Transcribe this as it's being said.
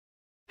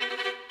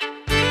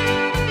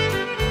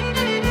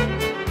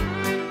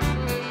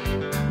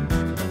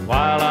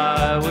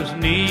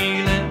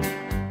kneeling,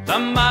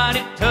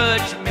 somebody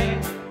touch me,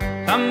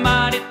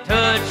 somebody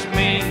touch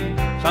me,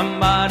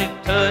 somebody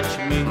touch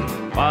me.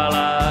 While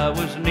I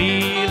was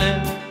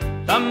kneeling,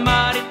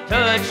 somebody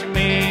touched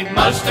me. It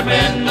must have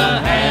been the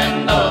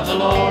hand of the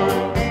Lord.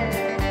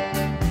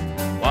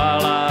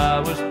 While I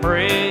was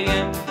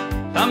praying,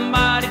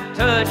 somebody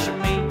touched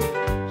me,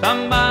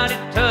 somebody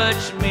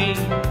touched me,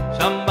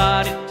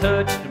 somebody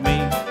touched me.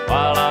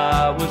 While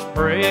I was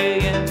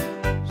praying,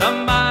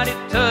 somebody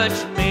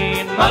touched me.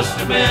 It must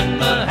have been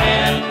the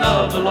hand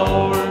of the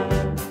Lord.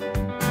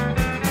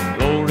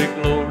 Glory,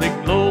 glory,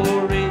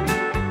 glory,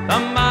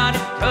 somebody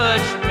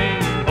touched me.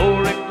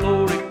 Glory,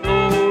 glory,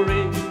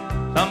 glory,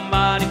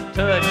 somebody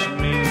touched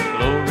me.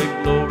 Glory,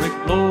 glory,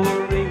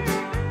 glory,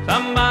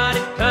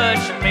 somebody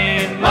touched me.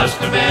 It must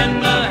have been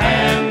the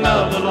hand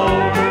of the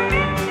Lord.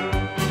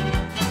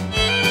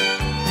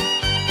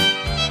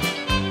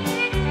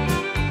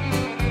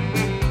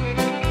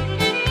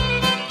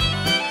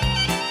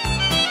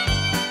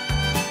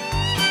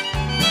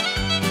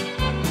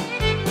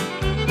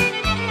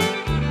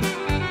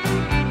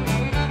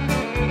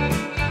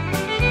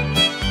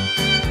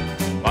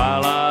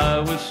 While I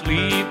was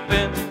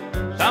sleeping,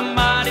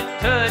 somebody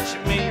touched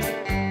me,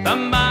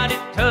 somebody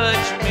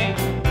touched me,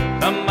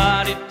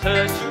 somebody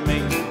touched me.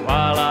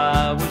 While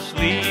I was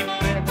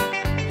sleeping,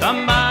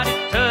 somebody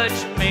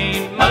touched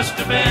me. It must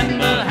have been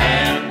the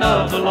hand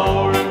of the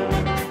Lord.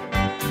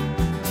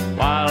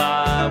 While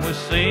I was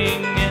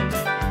singing,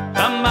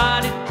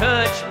 somebody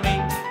touched me,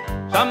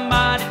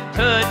 somebody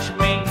touched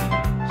me,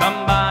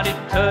 somebody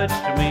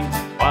touched me.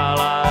 While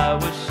I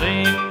was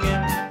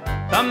singing,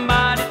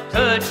 somebody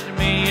touched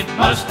me. It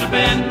must have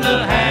been the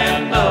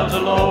hand of the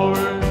Lord.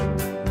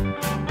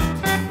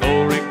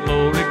 Glory,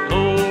 glory,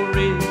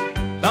 glory,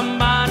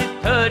 somebody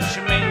touched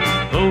me.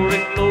 Glory,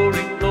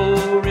 glory,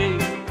 glory,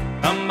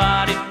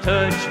 somebody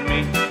touched me.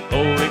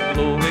 Glory,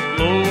 glory,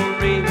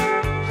 glory,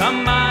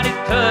 somebody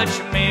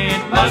touched me.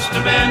 It must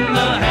have been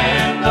the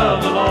hand of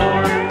the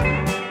Lord.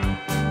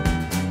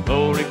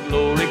 Glory,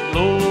 glory,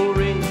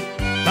 glory,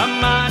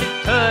 somebody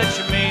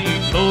touched me.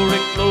 Glory,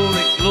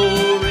 glory,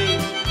 glory,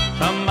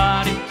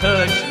 somebody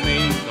touched me.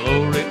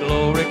 Glory,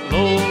 glory,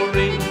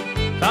 glory,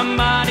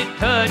 somebody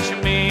touched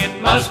me.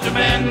 It must have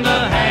been the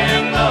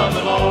hand of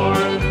the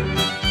Lord.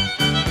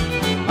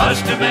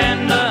 Must have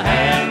been the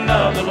hand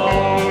of the Lord.